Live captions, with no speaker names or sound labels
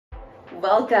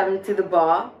Welcome to the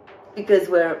bar, because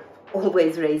we're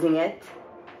always raising it.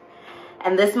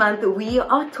 And this month we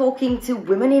are talking to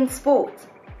women in sport,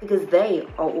 because they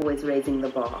are always raising the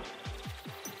bar.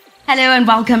 Hello and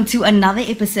welcome to another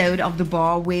episode of The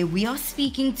Bar, where we are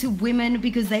speaking to women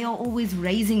because they are always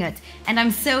raising it. And I'm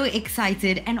so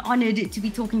excited and honored to be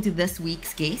talking to this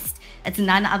week's guest. It's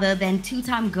none other than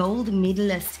two-time gold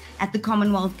medalist at the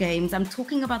Commonwealth Games. I'm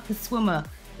talking about the swimmer,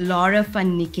 Lara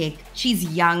van Niekerk. She's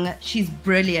young, she's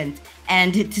brilliant,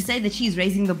 and to say that she's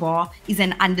raising the bar is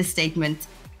an understatement.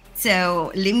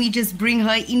 So let me just bring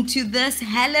her into this.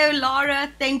 Hello,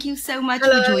 Lara. Thank you so much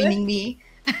for joining me.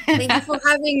 Thank you for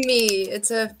having me.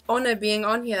 It's an honor being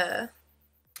on here.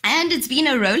 And it's been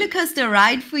a roller coaster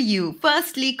ride for you.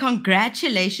 Firstly,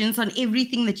 congratulations on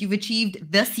everything that you've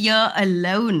achieved this year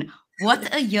alone.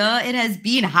 What a year it has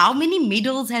been. How many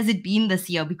medals has it been this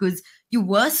year? Because you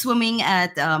were swimming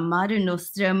at Mare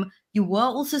Nostrum. You were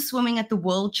also swimming at the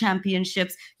World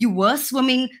Championships. You were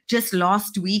swimming just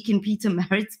last week in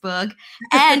Pietermaritzburg.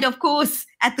 And of course,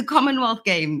 at the Commonwealth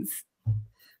Games.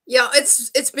 Yeah,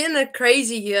 it's been a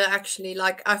crazy year, actually.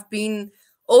 Like, I've been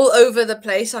all over the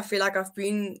place. I feel like I've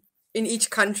been in each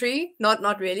country.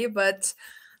 Not really, but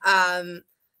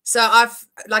so I've,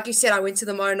 like you said, I went to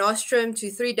the Mare Nostrum,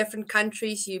 to 3 different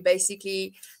countries. You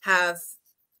basically have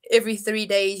every 3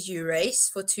 days you race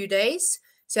for 2 days.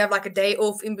 So you have like a day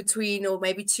off in between, or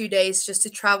maybe 2 days just to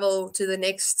travel to the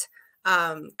next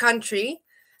country.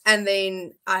 And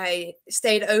then I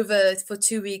stayed over for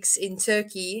 2 weeks in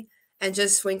Turkey and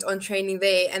just went on training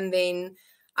there. And then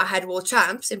I had World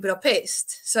Champs in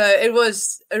Budapest. So it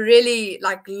was a really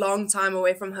long time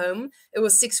away from home. It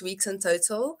was 6 weeks in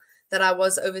total that I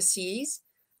was overseas.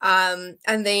 And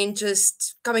then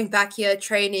just coming back here,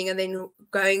 training, and then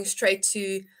going straight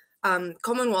to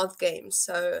Commonwealth Games.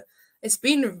 So it's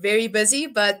been very busy,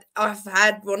 but I've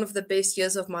had one of the best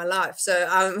years of my life. So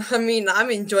I'm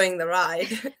enjoying the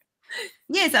ride.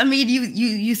 Yes, I mean,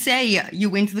 you say you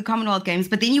went to the Commonwealth Games,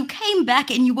 but then you came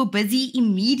back and you were busy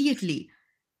immediately.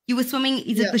 You were swimming,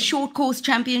 it the short course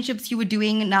championships you were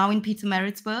doing now in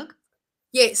Pietermaritzburg?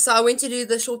 Yes, so I went to do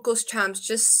the short course champs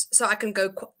just so I can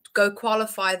go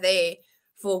qualify there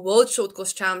for World Short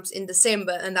Course Champs in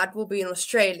December, and that will be in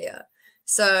Australia.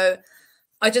 So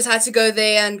I just had to go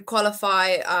there and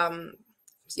qualify.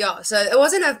 So it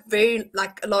wasn't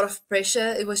a lot of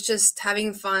pressure. It was just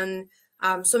having fun,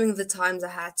 swimming the times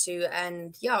I had to,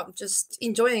 and just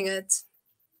enjoying it.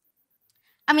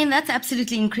 I mean, that's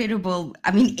absolutely incredible.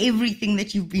 I mean, everything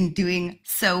that you've been doing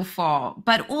so far,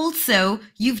 but also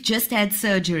you've just had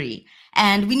surgery.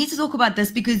 And we need to talk about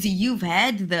this because you've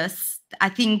had this, I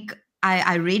think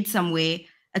I read somewhere,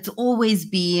 it's always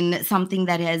been something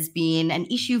that has been an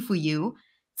issue for you.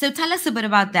 So tell us a bit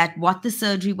about that, what the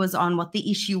surgery was on, what the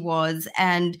issue was.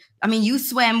 And I mean, you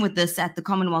swam with this at the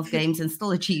Commonwealth Games and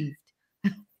still achieved.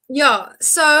 Yeah,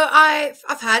 so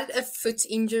I've had a foot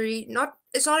injury.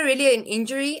 It's not really an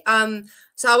injury.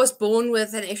 So I was born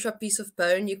with an extra piece of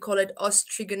bone. You call it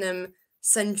ostrigonum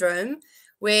syndrome,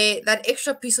 where that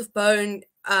extra piece of bone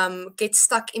gets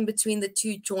stuck in between the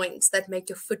 2 joints that make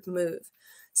your foot move.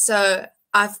 So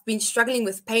I've been struggling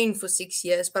with pain for 6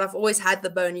 years, but I've always had the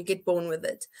bone. You get born with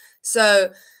it.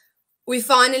 So we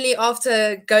finally,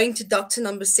 after going to doctor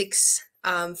number 6,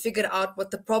 figured out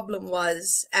what the problem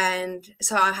was, and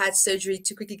so I had surgery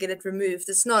to quickly get it removed.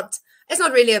 It's not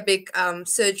really a big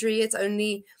surgery. It's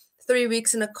only 3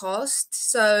 weeks in a cast.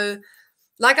 So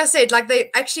like I said, they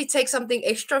actually take something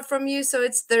extra from you, so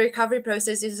it's the recovery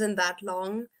process isn't that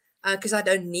long because I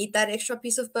don't need that extra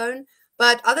piece of bone.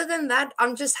 But other than that,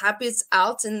 I'm just happy it's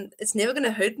out and it's never going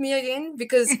to hurt me again,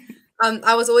 because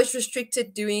I was always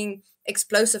restricted doing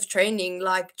explosive training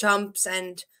like jumps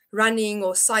and running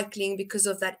or cycling because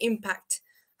of that impact.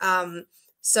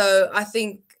 So I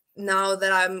think now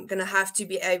that I'm going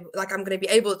to be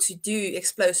able to do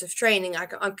explosive training, I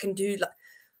can do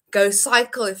go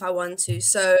cycle if I want to.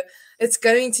 So it's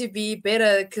going to be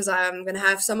better because I'm going to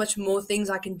have so much more things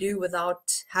I can do without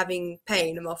having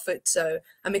pain in my foot. So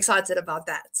I'm excited about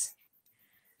that.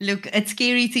 Look, it's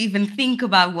scary to even think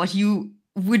about what you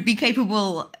would be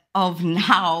capable of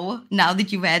now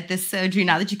that you've had this surgery,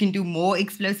 now that you can do more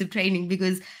explosive training,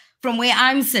 because from where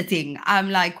I'm sitting, I'm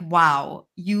like, wow,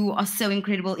 you are so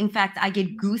incredible. In fact, I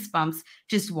get goosebumps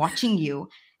just watching you.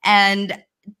 And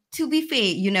to be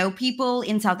fair, people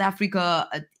in South Africa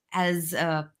as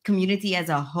a community as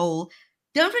a whole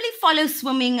don't really follow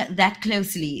swimming that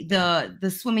closely, the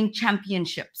swimming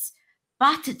championships.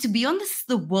 But to be on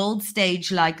the world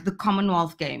stage, like the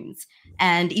Commonwealth Games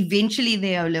and eventually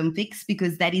the Olympics,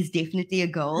 because that is definitely a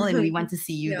goal and we want to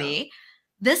see you there.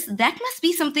 that must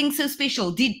be something so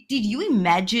special. Did you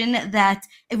imagine that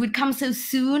it would come so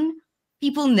soon?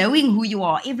 People knowing who you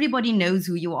are. Everybody knows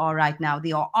who you are right now.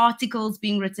 There are articles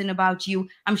being written about you.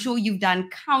 I'm sure you've done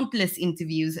countless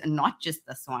interviews, and not just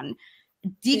this one.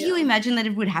 Did you imagine that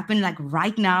it would happen like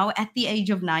right now at the age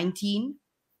of 19?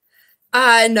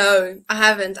 No, I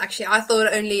haven't actually. I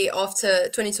thought only after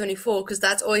 2024, because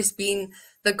that's always been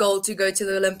the goal, to go to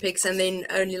the Olympics and then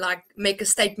only like make a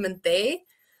statement there.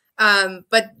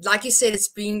 But like you said, it's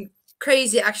been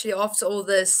crazy actually after all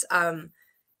this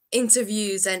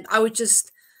interviews, and I would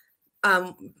just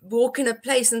walk in a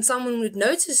place and someone would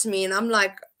notice me, and I'm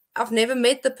like, I've never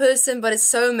met the person, but it's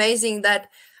so amazing that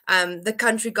the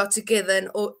country got together and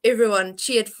everyone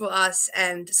cheered for us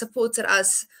and supported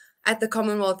us at the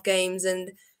Commonwealth Games.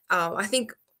 And I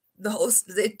think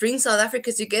it brings South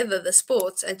Africa together, the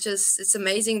sports, and just it's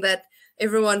amazing that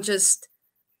everyone just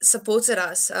supported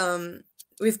us.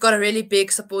 We've got a really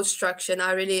big support structure, and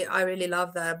I really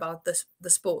love that about the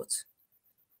sport.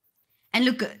 And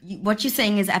look, what you're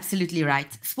saying is absolutely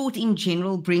right. Sport in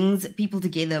general brings people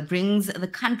together, brings the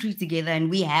country together, and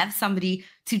we have somebody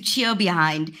to cheer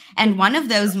behind. And one of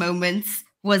those moments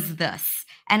was this.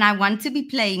 And I want to be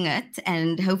playing it,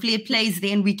 and hopefully it plays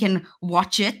then we can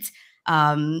watch it.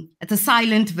 It's a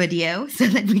silent video so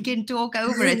that we can talk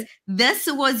over it. This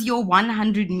was your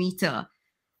 100 meter.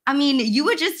 I mean, you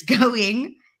were just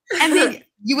going and then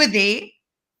you were there.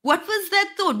 What was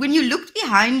that thought when you looked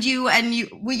behind you, and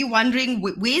were you wondering,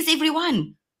 where's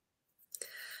everyone?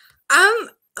 I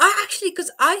actually, because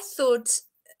I thought,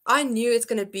 I knew it's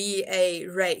going to be a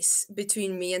race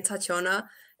between me and Tatiana.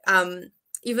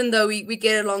 Even though we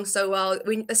get along so well,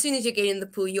 as soon as you get in the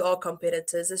pool, you are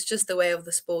competitors. It's just the way of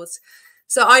the sports.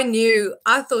 So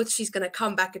I thought she's going to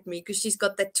come back at me because she's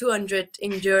got that 200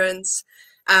 endurance.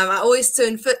 I always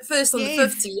turn first on the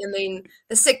 50, and then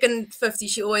the second 50,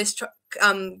 she always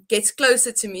gets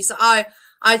closer to me. So I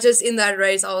just, in that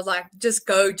race, I was like, just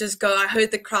go. I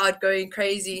heard the crowd going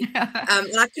crazy.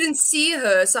 And I couldn't see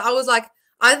her. So I was like,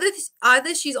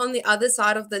 either she's on the other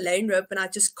side of the lane rope and I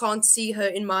just can't see her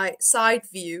in my side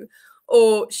view,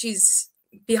 or she's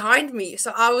behind me.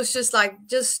 So I was just like,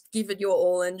 just give it your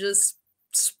all and just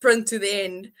sprint to the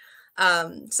end.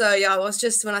 So yeah, I was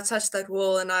just, when I touched that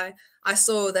wall and I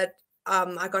saw that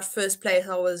I got first place,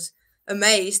 I was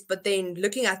amazed. But then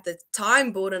looking at the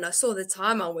time board and I saw the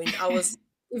time I went, I was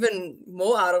even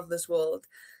more out of this world,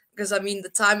 because I mean, the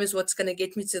time is what's going to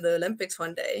get me to the Olympics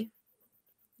one day.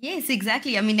 Yes,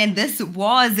 exactly. I mean, and this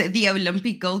was the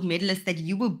Olympic gold medalist that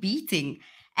you were beating.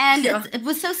 And it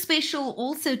was so special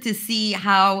also to see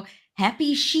how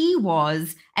happy she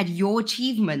was at your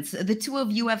achievements. The two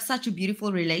of you have such a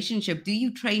beautiful relationship. Do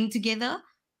you train together?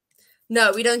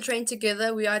 No, we don't train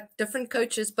together. We are different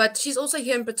coaches, but she's also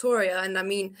here in Pretoria. And I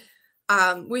mean,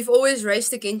 we've always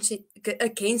raced against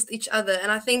each other.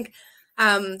 And I think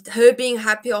her being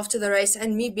happy after the race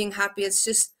and me being happy, it's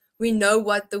just, we know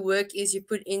what the work is you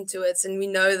put into it, and we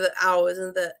know the hours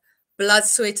and the blood,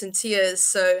 sweat, and tears.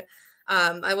 So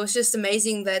I was just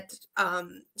amazing that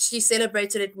she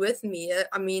celebrated it with me.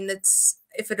 I mean,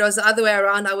 if it was the other way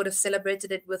around, I would have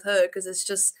celebrated it with her, because it's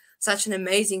just such an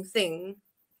amazing thing.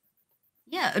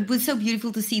 Yeah, it was so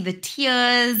beautiful to see the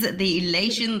tears, the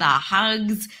elation, the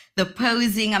hugs, the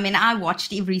posing. I mean, I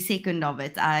watched every second of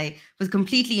it. I was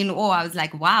completely in awe. I was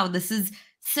like, wow, this is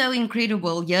so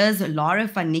incredible. Here's Lara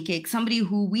van Niekerk, somebody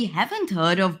who we haven't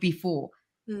heard of before.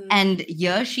 And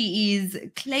here she is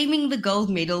claiming the gold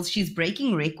medals. She's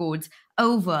breaking records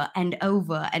over and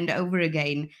over and over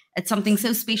again. It's something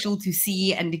so special to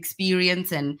see and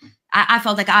experience. And I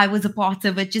felt like I was a part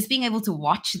of it, just being able to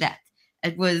watch that.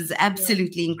 It was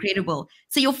absolutely incredible.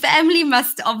 So your family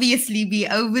must obviously be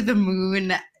over the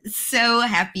moon, so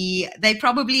happy. They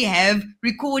probably have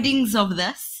recordings of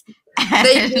this.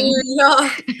 They do,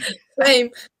 yeah. Same.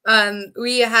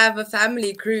 We have a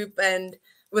family group, and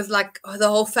with like the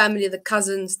whole family, the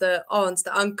cousins, the aunts,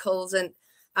 the uncles, and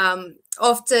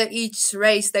after each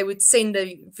race, they would send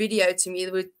a video to me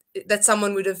that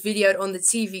someone would have videoed on the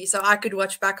TV, so I could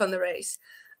watch back on the race.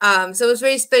 So it was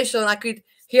very special, and I could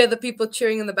hear the people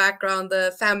cheering in the background,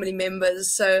 the family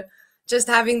members. So just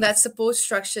having that support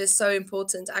structure is so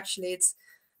important. Actually, it's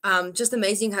just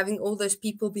amazing having all those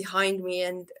people behind me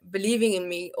and believing in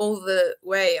me all the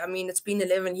way. I mean, it's been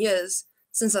 11 years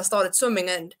since I started swimming,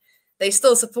 and they're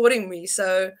still supporting me.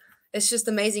 So it's just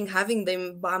amazing having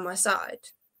them by my side.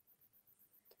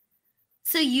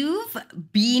 So you've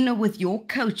been with your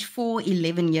coach for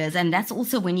 11 years, and that's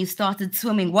also when you started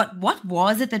swimming. What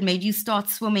was it that made you start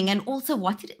swimming? And also,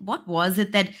 what was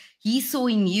it that he saw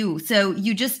in you? So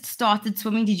you just started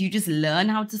swimming. Did you just learn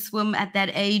how to swim at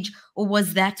that age? Or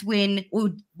was that when,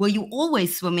 or were you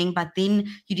always swimming, but then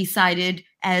you decided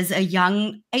as a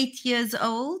young 8 years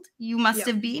old, you must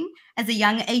have been, as a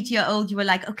young 8-year-old, you were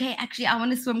like, okay, actually, I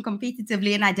want to swim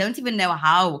competitively. And I don't even know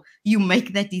how you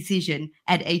make that decision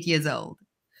at 8 years old.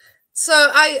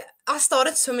 So I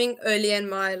started swimming early in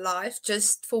my life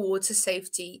just for water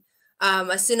safety.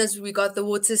 As soon as we got the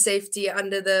water safety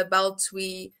under the belt,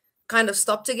 we kind of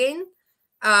stopped again.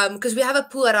 Because we have a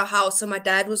pool at our house, so my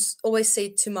dad was always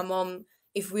said to my mom,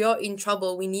 if we are in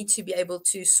trouble, we need to be able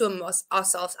to swim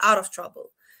ourselves out of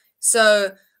trouble.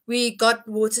 So we got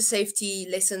water safety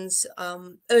lessons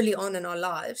early on in our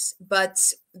lives, but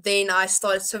then I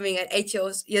started swimming at 8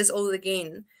 years old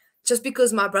again, just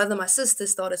because my brother, my sister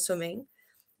started swimming,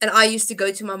 and I used to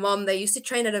go to my mom. They used to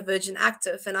train at a Virgin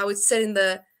Active, and I would sit in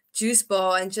the juice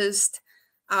bar and just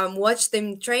watch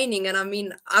them training. And I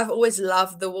mean, I've always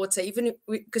loved the water, even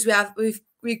because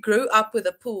we grew up with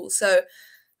a pool. So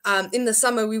in the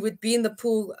summer we would be in the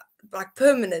pool like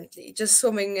permanently, just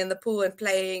swimming in the pool and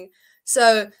playing.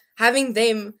 So having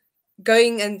them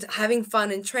going and having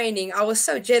fun and training, I was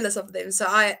so jealous of them. So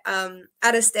I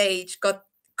at a stage got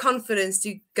confidence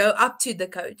to go up to the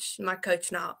coach, my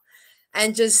coach now,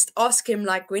 and just ask him,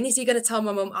 like, when is he going to tell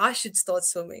my mom I should start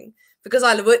swimming? Because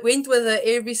I went with her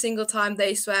every single time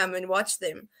they swam and watched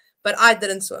them, but I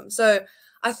didn't swim. So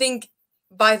I think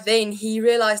by then he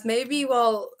realized, maybe,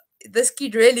 well, this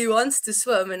kid really wants to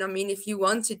swim. And I mean, if you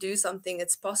want to do something,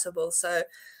 it's possible. So,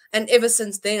 and ever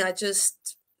since then,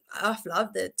 I've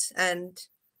loved it. And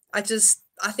I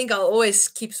think I'll always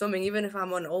keep swimming, even if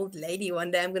I'm an old lady one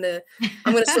day. I'm gonna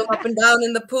swim up and down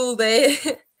in the pool there.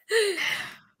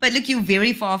 But look, you're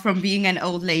very far from being an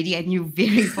old lady, and you're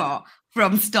very far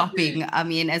from stopping. I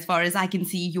mean, as far as I can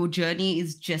see, your journey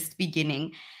is just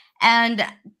beginning. And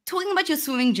talking about your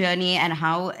swimming journey and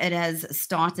how it has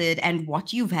started and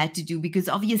what you've had to do, because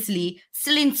obviously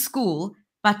still in school,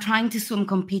 but trying to swim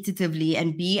competitively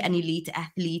and be an elite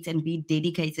athlete and be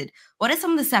dedicated. What are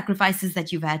some of the sacrifices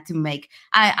that you've had to make?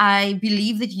 I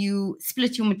believe that you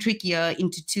split your matric year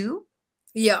into two.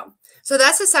 Yeah. So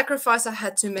that's a sacrifice I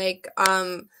had to make.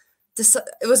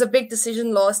 It was a big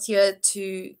decision last year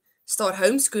to start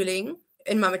homeschooling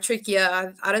in my matric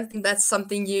year. I don't think that's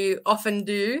something you often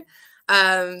do,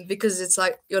 because it's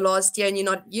like your last year and you're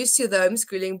not used to the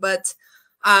homeschooling. But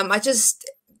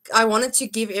I wanted to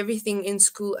give everything in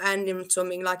school and in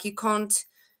swimming. Like, you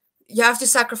have to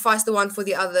sacrifice the one for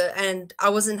the other. And I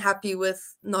wasn't happy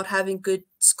with not having good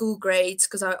school grades,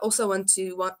 because I also want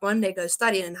to one day go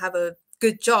study and have a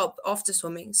good job after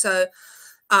swimming. So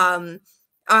I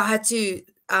had to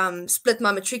split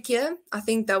my matric year. I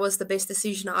think that was the best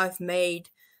decision I've made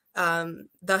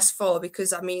thus far,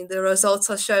 because I mean, the results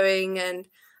are showing, and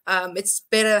it's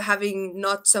better having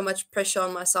not so much pressure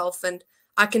on myself, and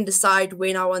I can decide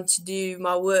when I want to do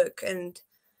my work. And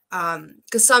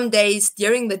because some days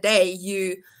during the day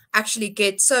you actually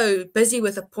get so busy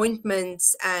with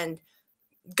appointments and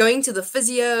going to the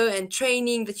physio and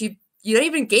training that you don't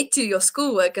even get to your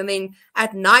schoolwork. And then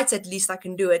at night, at least I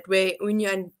can do it, where when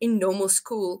you're in normal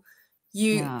school,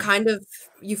 you're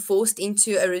forced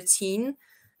into a routine.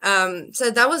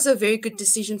 So that was a very good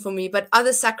decision for me. But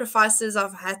other sacrifices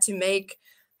I've had to make,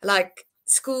 like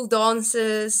school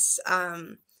dances,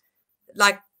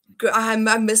 like I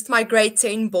missed my grade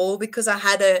 10 ball because I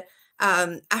had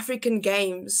a African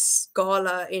Games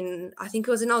gala I think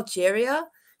it was in Algeria.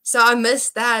 So I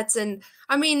missed that. And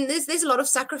I mean, there's a lot of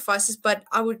sacrifices, but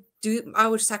I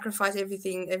would sacrifice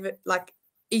everything like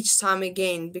each time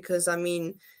again, because I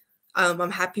mean,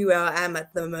 I'm happy where I am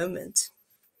at the moment.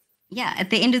 Yeah, at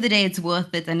the end of the day, it's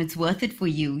worth it, and it's worth it for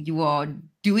you. You are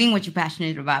doing what you're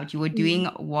passionate about. You are doing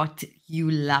what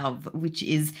you love, which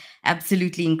is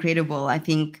absolutely incredible. I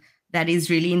think that is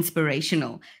really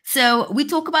inspirational. So we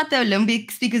talk about the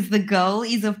Olympics because the goal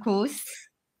is, of course,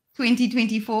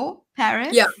 2024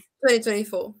 Paris. Yeah,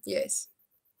 2024. Yes.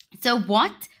 So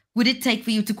what would it take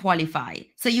for you to qualify?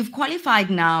 So you've qualified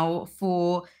now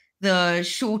for the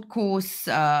short course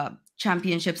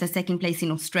championships that's taking place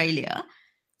in Australia.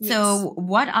 Yes. So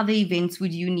what other events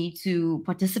would you need to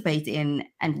participate in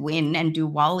and win and do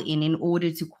well in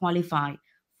order to qualify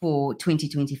for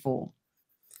 2024?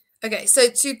 Okay, so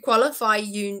to qualify,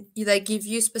 they give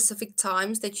you specific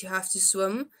times that you have to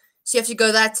swim. So you have to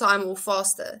go that time or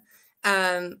faster.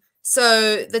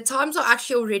 So the times are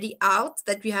actually already out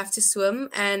that we have to swim,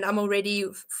 and I'm already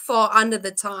far under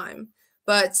the time.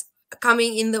 But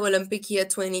coming in the Olympic year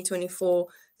 2024,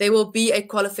 there will be a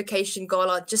qualification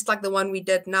gala, just like the one we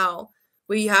did now,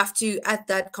 where you have to, at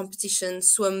that competition,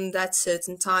 swim that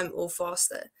certain time or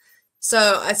faster.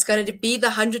 So it's going to be the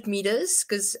 100 meters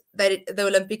because the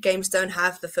Olympic Games don't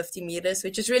have the 50 meters,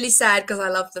 which is really sad because I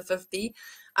love the 50.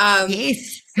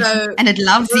 Yes. So And it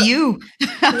loves you.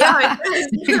 yeah,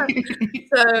 it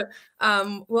does.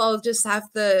 So we'll just have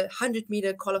the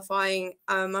 100-meter qualifying.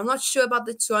 I'm not sure about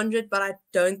the 200, but I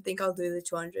don't think I'll do the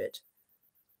 200.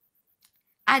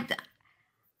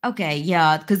 Okay,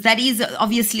 yeah, because that is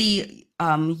obviously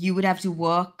you would have to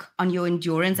work on your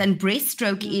endurance, and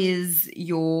breaststroke is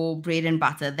your bread and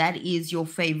butter. That is your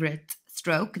favorite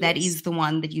stroke. That is the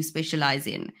one that you specialize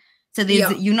in. So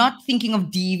you're not thinking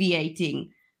of deviating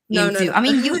into. No. I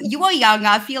mean, you are young.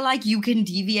 I feel like you can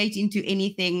deviate into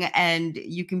anything, and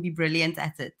you can be brilliant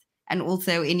at it, and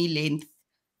also any length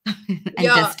and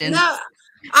distance. No,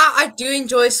 I do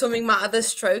enjoy swimming my other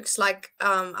strokes. Like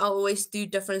I always do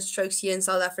different strokes here in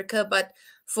South Africa, but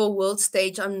for world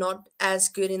stage, I'm not as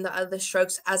good in the other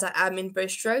strokes as I am in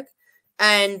breaststroke.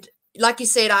 And like you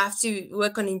said, I have to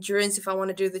work on endurance if I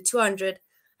want to do the 200.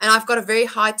 And I've got a very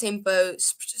high tempo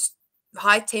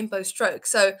stroke.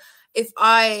 So if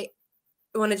I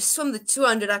want to swim the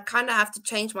 200, I kind of have to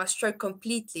change my stroke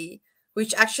completely,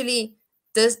 which actually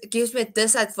gives me a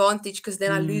disadvantage because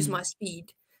then I lose my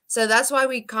speed. So that's why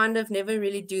we kind of never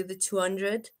really do the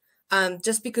 200.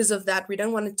 Just because of that, we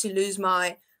don't want it to lose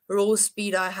my raw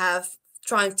speed I have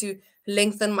trying to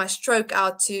lengthen my stroke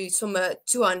out to swim a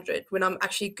 200 when I'm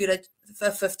actually good at a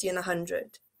 50 and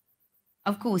 100.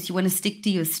 Of course, you want to stick to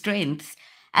your strengths.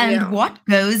 And what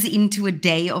goes into a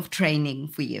day of training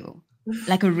for you?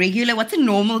 Like what's a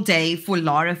normal day for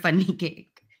Lara van Niekerk?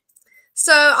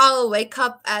 So I'll wake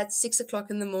up at 6 o'clock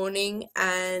in the morning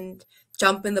and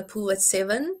jump in the pool at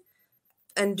 7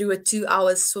 and do a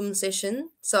 2-hour swim session.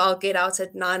 So I'll get out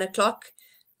at 9 o'clock,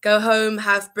 go home,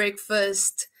 have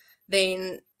breakfast,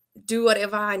 then do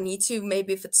whatever I need to,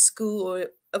 maybe if it's school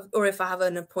or if I have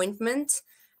an appointment.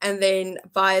 And then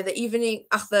by the evening,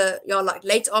 like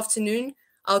late afternoon,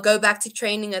 I'll go back to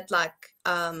training at like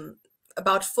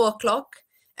about 4 o'clock.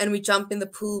 And we jump in the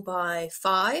pool by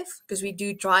 5 because we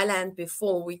do dry land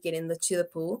before we get to the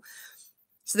pool.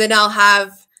 So then I'll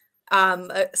have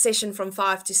a session from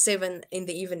 5 to 7 in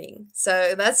the evening.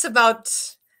 So that's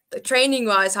about the training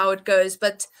wise how it goes.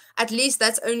 But at least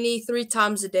that's only 3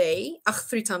 times a day.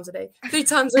 3 times a day. 3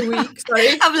 times a week.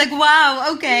 Sorry. I'm like,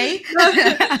 wow, okay.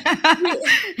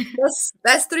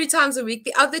 That's 3 times a week.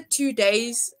 The other 2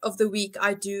 days of the week,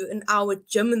 I do an hour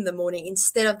gym in the morning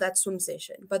instead of that swim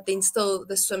session, but then still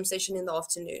the swim session in the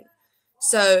afternoon.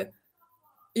 So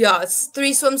yeah, it's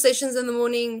 3 swim sessions in the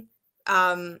morning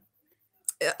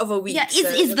of a week. Yeah,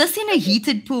 is this in a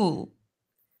heated pool?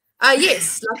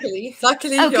 Yes, luckily.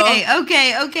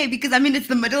 Okay. Because I mean, it's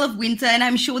the middle of winter, and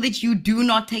I'm sure that you do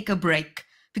not take a break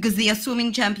because there are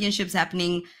swimming championships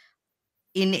happening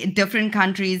in different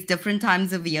countries, different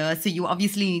times of year. So you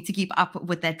obviously need to keep up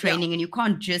with that training, and you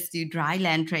can't just do dry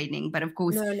land training. But of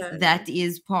course, that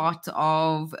is part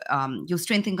of your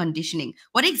strength and conditioning.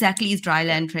 What exactly is dry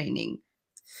land training?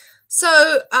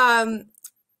 So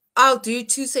I'll do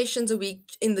 2 sessions a week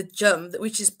in the gym,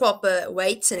 which is proper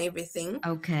weights and everything.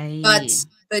 Okay. But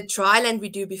the dry land we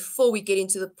do before we get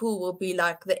into the pool will be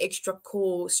like the extra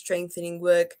core strengthening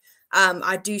work.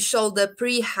 I do shoulder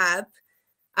prehab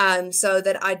so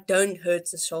that I don't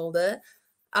hurt the shoulder.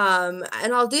 And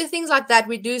I'll do things like that.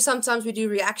 Sometimes we do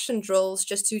reaction drills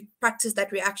just to practice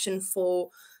that reaction for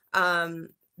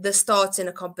the starts in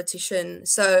a competition.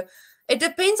 So it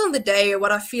depends on the day or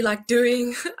what I feel like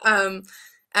doing.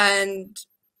 And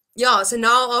yeah, so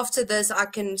now after this, I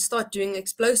can start doing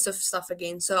explosive stuff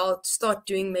again. So I'll start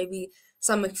doing maybe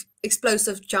some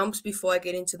explosive jumps before I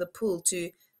get into the pool to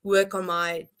work on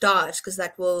my dive, because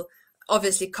that will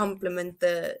obviously complement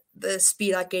the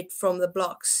speed I get from the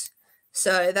blocks.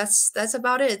 So that's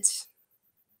about it.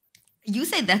 You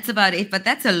say that's about it, but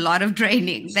that's a lot of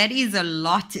training. That is a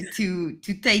lot to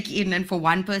take in and for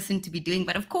one person to be doing.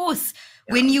 But of course,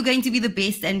 when you're going to be the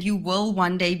best, and you will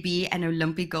one day be an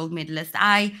Olympic gold medalist,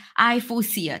 I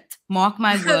foresee it. Mark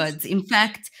my words. In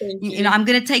fact, I'm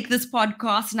going to take this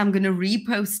podcast and I'm going to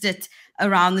repost it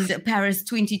around the Paris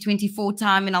 2024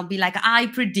 time, and I'll be like, I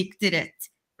predicted it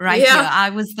here. I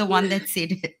was the one that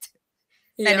said it,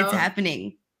 that it's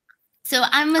happening. So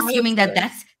I'm assuming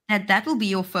that will be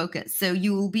your focus. So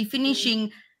you will be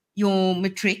finishing your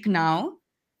matric now.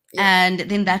 And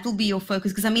then that will be your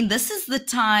focus. Because, I mean, this is the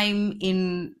time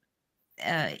in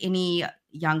any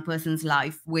young person's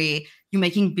life where you're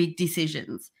making big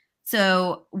decisions.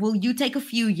 So will you take a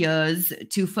few years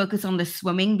to focus on the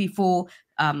swimming before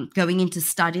going into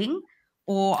studying?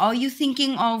 Or are you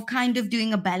thinking of kind of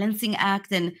doing a balancing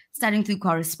act and studying through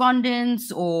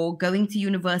correspondence or going to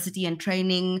university and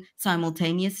training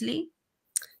simultaneously?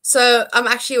 So I'm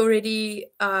actually already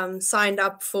signed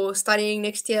up for studying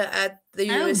next year at the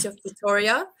Oh, University of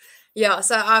Victoria. Yeah,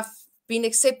 so I've been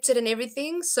accepted and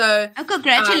everything. So oh, um,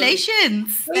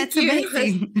 congratulations. thank That's you,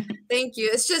 amazing. thank you.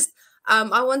 It's just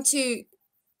I want to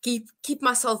keep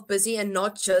myself busy and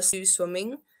not just do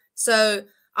swimming. So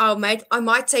I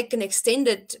might take an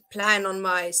extended plan on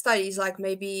my studies, like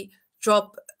maybe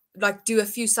drop like do a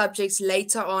few subjects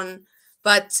later on.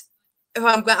 But if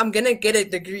I'm gonna get a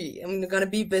degree, I'm gonna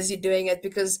be busy doing it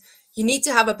because you need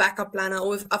to have a backup plan.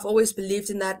 I've always believed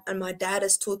in that, and my dad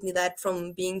has taught me that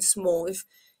from being small. If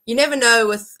you never know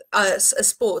with a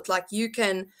sport, like you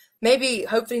can maybe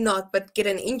hopefully not, but get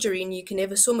an injury and you can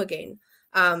never swim again.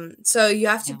 So you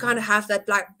have to Yeah. kind of have that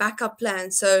like backup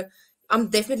plan. So I'm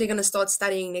definitely going to start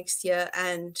studying next year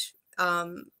and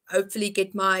hopefully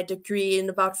get my degree in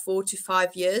about 4 to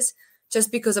 5 years,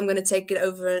 just because I'm going to take it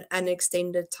over an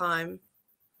extended time.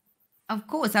 Of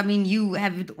course. I mean, you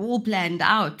have it all planned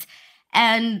out.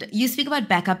 And you speak about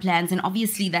backup plans, and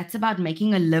obviously that's about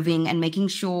making a living and making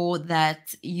sure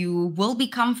that you will be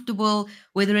comfortable,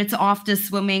 whether it's after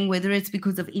swimming, whether it's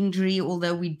because of injury,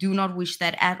 although we do not wish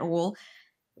that at all.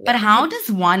 But Yeah. how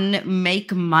does one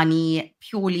make money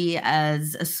purely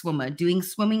as a swimmer, doing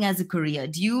swimming as a career?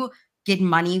 Do you get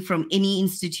money from any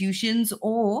institutions,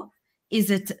 or is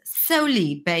it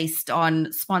solely based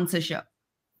on sponsorship?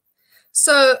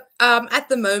 So at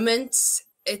the moment,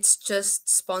 it's just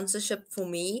sponsorship for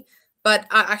me, but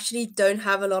I actually don't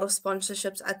have a lot of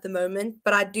sponsorships at the moment.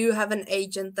 But I do have an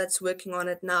agent that's working on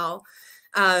it now,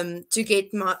 to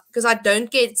get my because I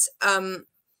don't get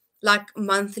like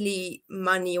monthly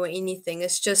money or anything.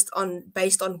 It's just on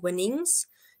based on winnings.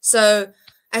 So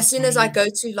as soon as I Okay. go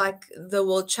to like the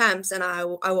world champs and I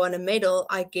won a medal,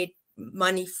 I get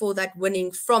money for that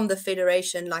winning from the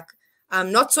federation. Like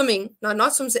not swimming,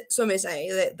 not swim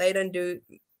SA. They don't do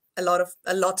a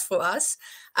lot for us.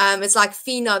 It's like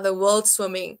FINA, the world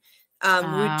swimming,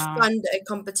 would Uh, fund a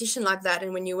competition like that,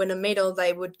 and when you win a medal,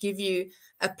 they would give you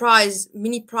a prize,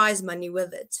 mini prize money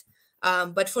with it.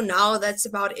 But for now, that's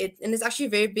about it. And it's actually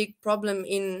a very big problem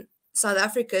in South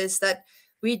Africa is that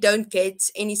we don't get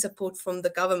any support from the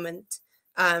government.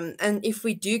 And if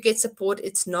we do get support,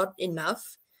 it's not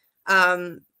enough.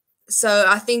 Um, so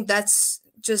I think that's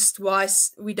just why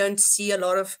we don't see a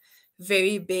lot of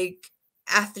very big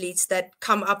athletes that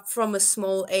come up from a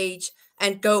small age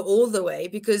and go all the way,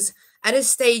 because at a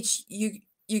stage you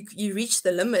reach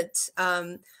the limit.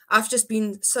 I've just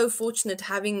been so fortunate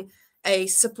having a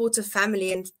supportive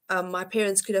family, and my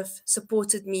parents could have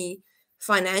supported me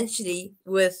financially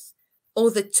with all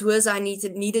the tours I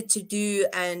needed to do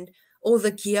and all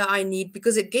the gear I need,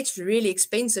 because it gets really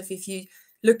expensive if you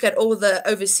look at all the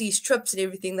overseas trips and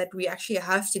everything that we actually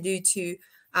have to do to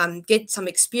get some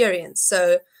experience.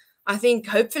 So I think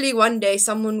hopefully one day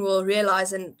someone will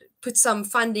realize and put some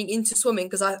funding into swimming,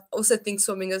 because I also think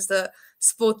swimming is the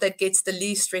sport that gets the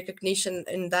least recognition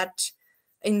in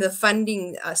the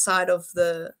funding side of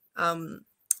the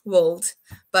world.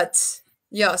 But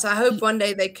yeah, so I hope one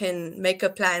day they can make a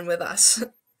plan with us.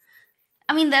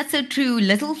 I mean, that's so true.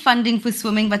 Little funding for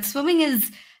swimming, but swimming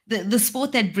is the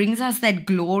sport that brings us that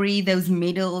glory, those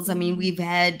medals. I mean, we've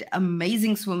had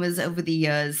amazing swimmers over the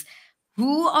years.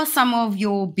 Who are some of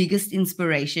your biggest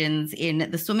inspirations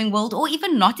in the swimming world, or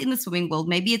even not in the swimming world?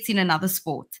 Maybe it's in another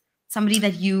sport. Somebody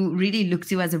that you really look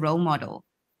to as a role model.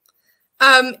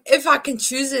 If I can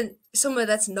choose somewhere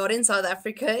that's not in South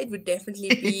Africa, it would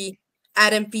definitely be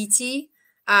Adam Peaty.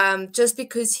 Just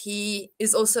because he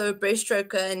is also a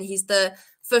breaststroker and he's the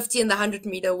 50 and the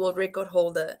 100-meter world record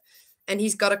holder, and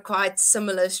he's got a quite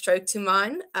similar stroke to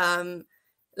mine.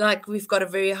 Like we've got a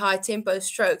very high tempo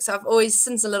stroke. So I've always,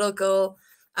 since a little girl,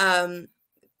 um,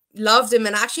 loved him,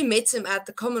 and I actually met him at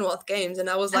the Commonwealth Games, and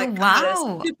I was Oh, like, I had a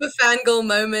wow. super fangirl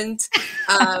moment.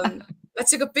 I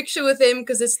took a picture with him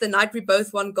because it's the night we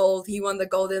both won gold. He won the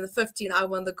gold in the 50 and I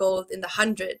won the gold in the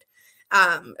 100.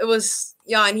 It was,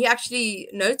 yeah, and he actually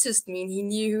noticed me and he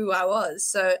knew who I was.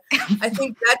 So I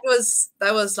think that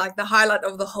was like the highlight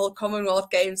of the whole Commonwealth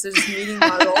Games, is meeting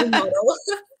my role model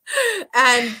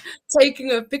and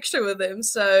taking a picture with him.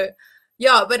 So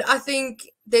yeah, but I think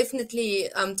definitely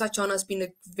Tatiana has been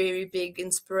a very big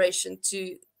inspiration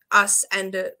to us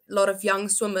and a lot of young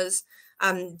swimmers.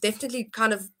 Definitely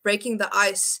kind of breaking the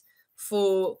ice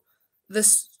for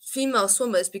this female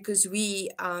swimmers, because we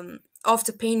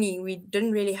after Penny we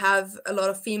didn't really have a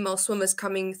lot of female swimmers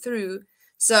coming through.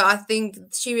 So I think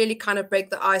she really kind of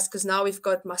break the ice, because now we've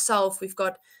got myself, we've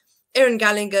got Erin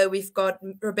Gallagher, we've got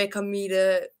Rebecca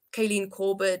Meader, Kayleen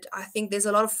Corbett. I think there's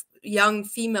a lot of young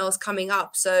females coming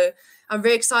up. So I'm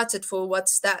very excited for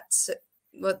what's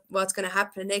going to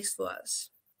happen next for us.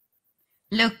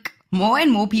 Look, more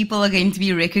and more people are going to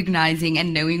be recognizing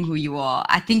and knowing who you are.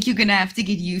 I think you're going to have to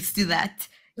get used to that.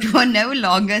 You are no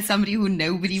longer somebody who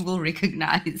nobody will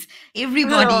recognize.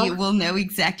 Everybody Oh, will know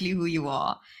exactly who you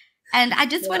are. And I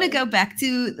just want to yeah. go back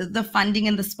to the funding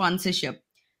and the sponsorship.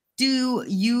 Do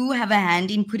you have a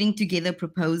hand in putting together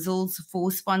proposals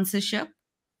for sponsorship?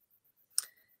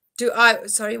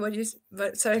 Sorry,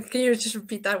 sorry, can you just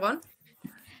repeat that one?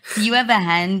 Do you have a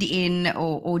hand in,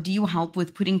 or do you help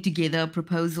with putting together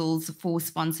proposals for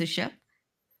sponsorship?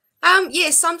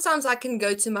 Yes, sometimes I can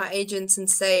go to my agents and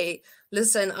say,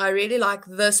 listen, I really like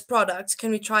this product.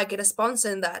 Can we try get a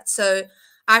sponsor in that? So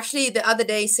actually the other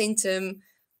day sent him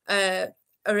uh,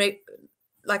 a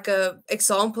like a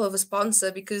example of a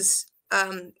sponsor because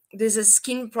there's a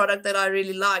skin product that I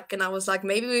really like, and I was like,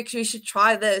 maybe we should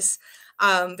try this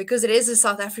because it is a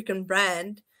South African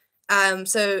brand.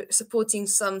 So supporting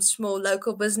some small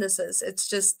local businesses. It's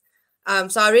just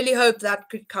so I really hope that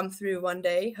could come through one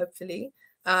day, hopefully.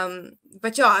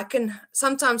 But yeah, I can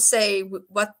sometimes say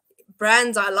what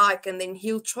brands I like, and then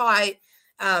he'll try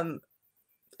um,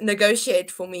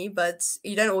 negotiate for me, but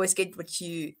you don't always get what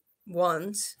you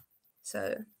want.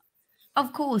 So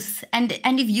Of course. And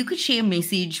if you could share a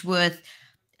message with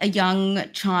a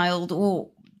young child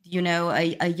or,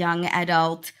 a young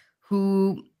adult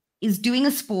who is doing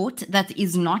a sport that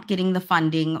is not getting the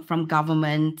funding from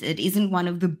government, it isn't one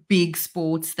of the big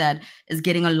sports that is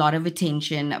getting a lot of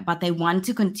attention, but they want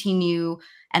to continue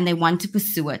and they want to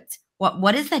pursue it.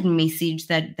 What is that message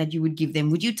that you would give them?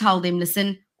 Would you tell them,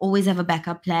 listen, always have a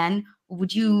backup plan? Or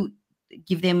would you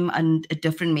give them a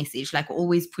different message, like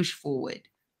always push forward?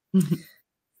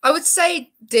 I would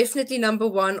say definitely number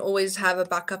one, always have a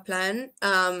backup plan.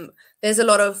 There's a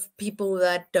lot of people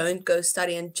that don't go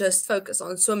study and just focus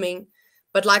on swimming.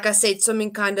 But like I said,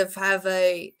 swimming kind of have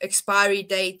a expiry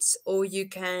date, or you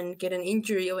can get an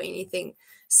injury or anything.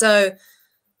 So,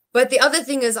 but the other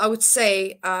thing is, I would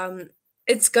say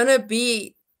it's gonna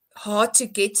be hard to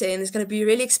get to, and it's gonna be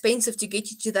really expensive to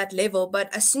get you to that level.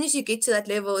 But as soon as you get to that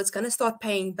level, it's gonna start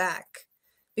paying back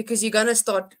because you're gonna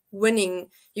start winning.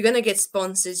 You're gonna get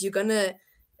sponsors. You're gonna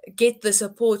get the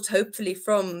support, hopefully,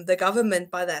 from the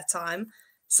government by that time.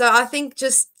 So I think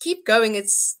just keep going.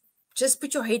 It's just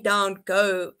put your head down,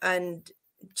 go, and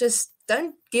just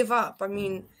don't give up. I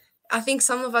mean, I think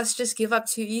some of us just give up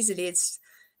too easily.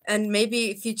 And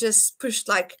maybe if you just pushed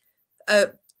like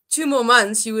 2 more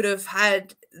months, you would have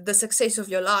had the success of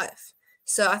your life.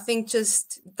 So I think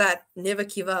just that, never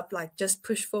give up, like just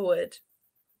push forward.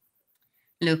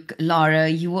 Look, Lara,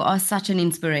 you are such an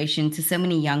inspiration to so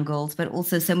many young girls, but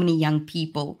also so many young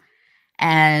people.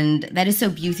 And that is so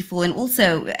beautiful. And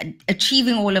also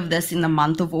achieving all of this in the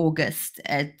month of August,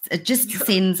 it just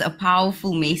sends a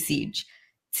powerful message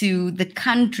to the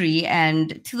country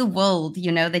and to the world,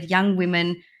 that young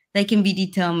women, they can be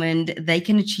determined, they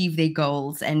can achieve their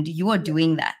goals, and you are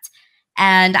doing that.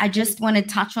 And I just want to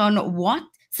touch on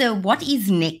what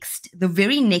is next, the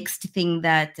very next thing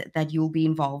that you'll be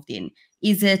involved in?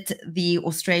 Is it the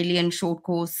Australian Short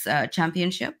Course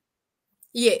Championship?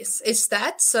 Yes, it's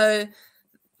that. So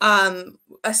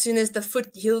as soon as the foot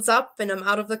heals up and I'm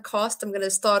out of the cast, I'm going to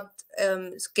start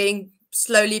getting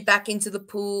slowly back into the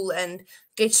pool and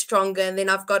get stronger. And then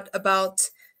I've got about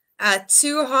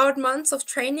 2 hard months of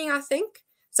training, I think.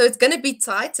 So it's going to be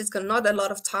tight. It's got not a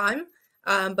lot of time.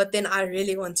 But then I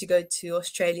really want to go to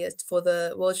Australia for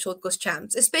the World Short Course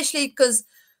Champs, especially because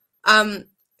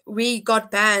we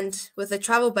got banned with the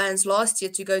travel bans last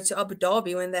year to go to Abu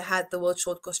Dhabi when they had the World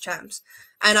Short Course Champs.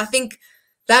 And I think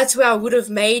that's where I would have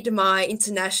made my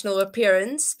international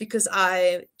appearance because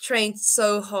I trained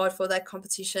so hard for that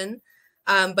competition.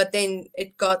 But then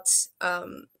it got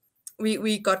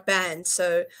we got banned.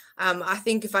 So I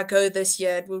think if I go this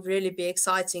year, it will really be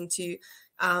exciting to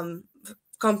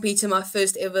compete in my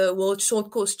first ever World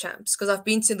Short Course Champs, because I've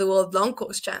been to the World Long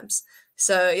Course Champs.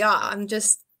 So yeah,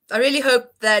 I really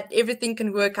hope that everything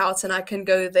can work out and I can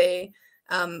go there.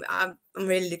 I'm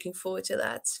really looking forward to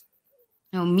that.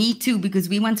 No, me too, because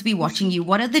we want to be watching you.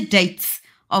 What are the dates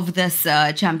of this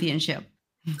championship?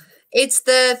 It's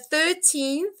the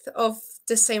 13th of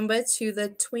December to the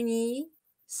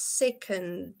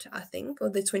 22nd, I think, or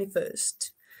the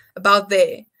 21st, about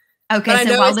there. Okay,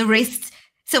 so while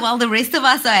the rest of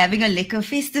us are having a liquor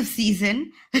festive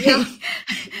season, Yeah.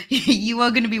 you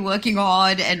are going to be working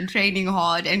hard and training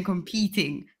hard and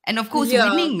competing, and of course, Yeah.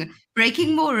 winning,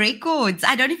 breaking more records.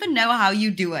 I don't even know how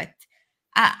you do it.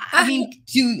 I mean,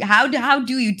 how do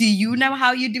you know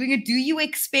how you're doing it? Do you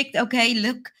expect, okay,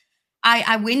 look,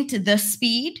 I went to this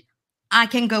speed, I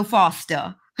can go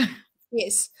faster?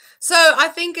 Yes. So I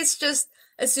think it's just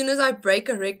as soon as I break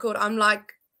a record, I'm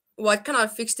like, what can I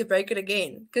fix to break it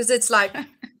again? Because it's like,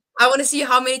 I want to see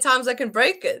how many times I can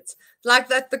break it. Like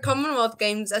that, the Commonwealth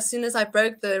Games, as soon as I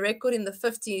broke the record in the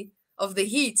 50 of the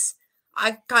heats,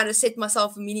 I kind of set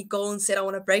myself a mini goal and said I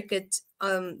want to break it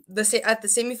at the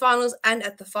semifinals and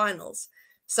at the finals.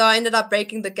 So I ended up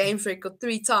breaking the games record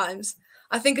 3 times.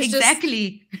 I think it's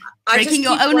exactly breaking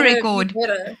your own record.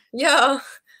 Yeah,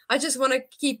 I just want to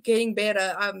keep getting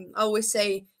better. I always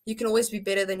say you can always be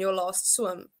better than your last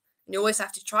swim. And you always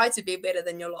have to try to be better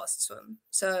than your last swim.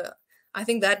 So I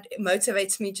think that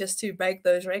motivates me just to break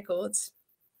those records.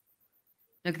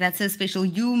 Look, that's so special.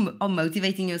 You are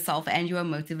motivating yourself and you are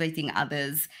motivating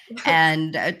others.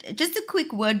 And just a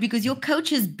quick word, because your coach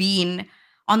has been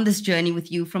on this journey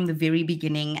with you from the very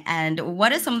beginning. And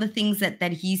what are some of the things that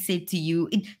he said to you?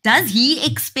 Does he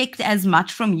expect as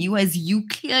much from you as you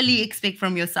clearly expect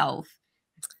from yourself?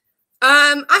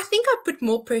 I think I put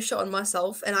more pressure on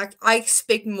myself, and I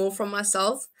expect more from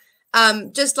myself.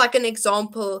 Just like an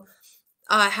example,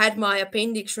 I had my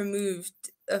appendix removed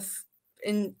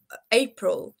in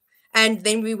April, and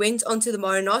then we went onto the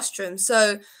Mare Nostrum.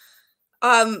 So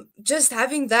just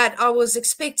having that, I was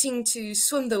expecting to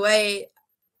swim the way,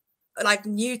 like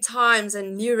new times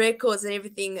and new records and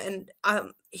everything. And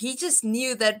he just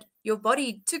knew that your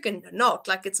body took a knock.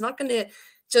 Like, it's not going to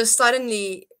just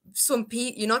suddenly swim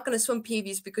you're not going to swim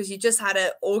PBs because you just had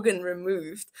an organ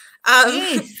removed.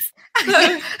 Yes.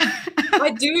 So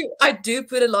I do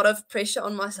put a lot of pressure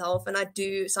on myself, and I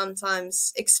do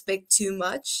sometimes expect too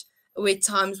much, with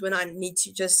times when I need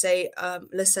to just say,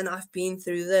 listen, I've been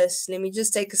through this. Let me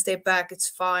just take a step back. It's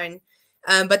fine.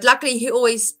 But luckily, he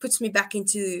always puts me back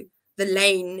into the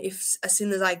lane. As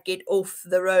soon as I get off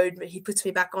the road, he puts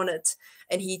me back on it.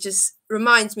 And he just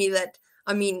reminds me that,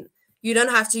 I mean, you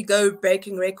don't have to go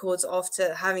breaking records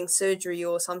after having surgery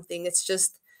or something. It's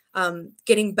just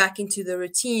getting back into the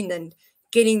routine and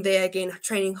getting there again,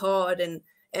 training hard. And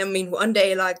I mean, one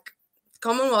day, like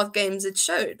Commonwealth Games, it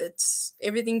showed.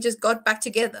 Everything just got back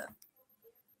together.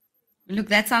 Look,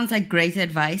 that sounds like great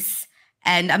advice.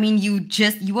 And I mean,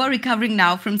 you are recovering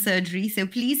now from surgery, so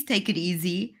please take it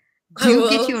easy. Do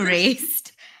get your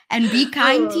rest and be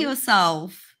kind to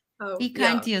yourself. Be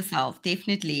kind to yourself,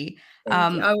 definitely.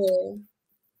 I will.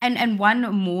 And one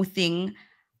more thing,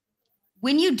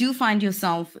 when you do find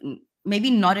yourself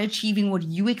maybe not achieving what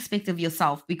you expect of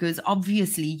yourself, because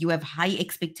obviously you have high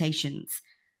expectations,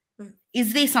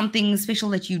 is there something special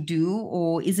that you do,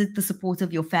 or is it the support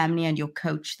of your family and your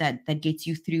coach that gets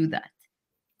you through that?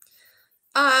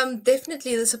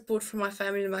 Definitely the support from my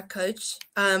family and my coach.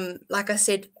 Like I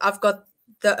said, I've got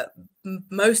the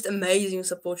most amazing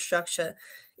support structure.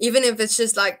 Even if it's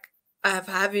just like I'm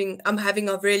having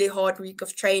a really hard week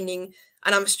of training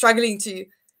and I'm struggling to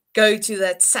go to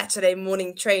that Saturday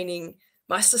morning training,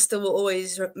 my sister will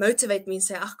always motivate me and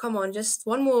say, oh, come on, just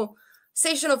one more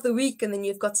session of the week and then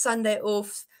you've got Sunday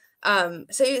off.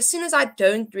 So as soon as I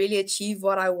don't really achieve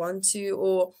what I want to,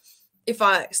 or if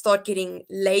I start getting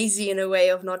lazy in a way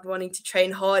of not wanting to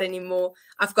train hard anymore,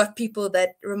 I've got people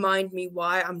that remind me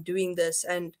why I'm doing this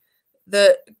and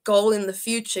the goal in the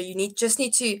future. Just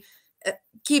need to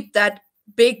keep that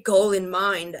big goal in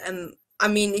mind. And I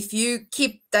mean, if you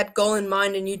keep that goal in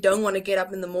mind and you don't want to get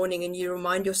up in the morning and you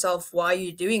remind yourself why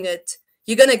you're doing it,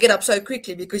 you're going to get up so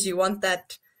quickly because you want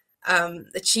that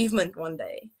achievement one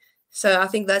day. So I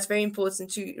think that's very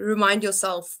important, to remind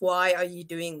yourself, why are you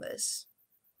doing this?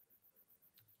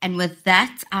 And with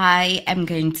that, I am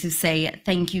going to say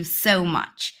thank you so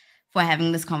much for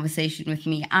having this conversation with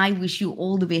me. I wish you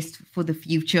all the best for the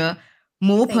future.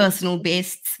 More personal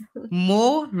bests,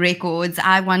 more records.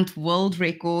 I want world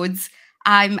records.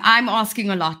 I'm asking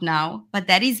a lot now, but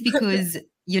that is because,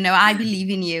 I believe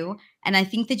in you. And I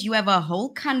think that you have a whole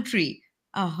country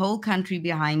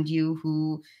behind you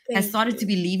who has started to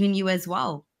believe in you as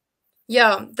well.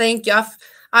 Yeah, thank you.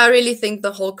 I really think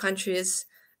the whole country is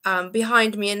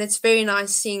behind me. And it's very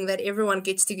nice seeing that everyone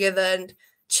gets together and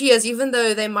cheers, even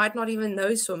though they might not even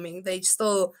know swimming. They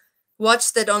still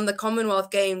watched it on the Commonwealth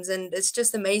Games, and it's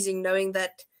just amazing knowing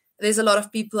that there's a lot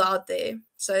of people out there.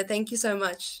 So thank you so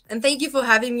much. And thank you for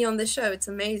having me on the show. It's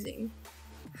amazing.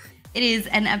 It is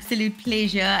an absolute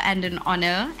pleasure and an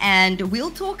honor. And we'll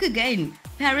talk again.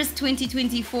 Paris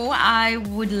 2024. I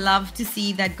would love to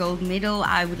see that gold medal.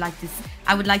 I would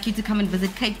like you to come and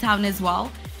visit Cape Town as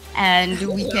well. And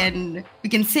we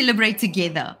can celebrate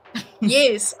together.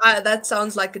 Yes, that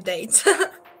sounds like a date.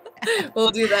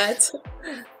 We'll do that.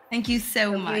 Thank you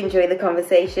so much. If you enjoy the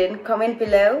conversation, comment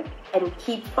below and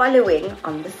keep following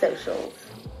on the socials.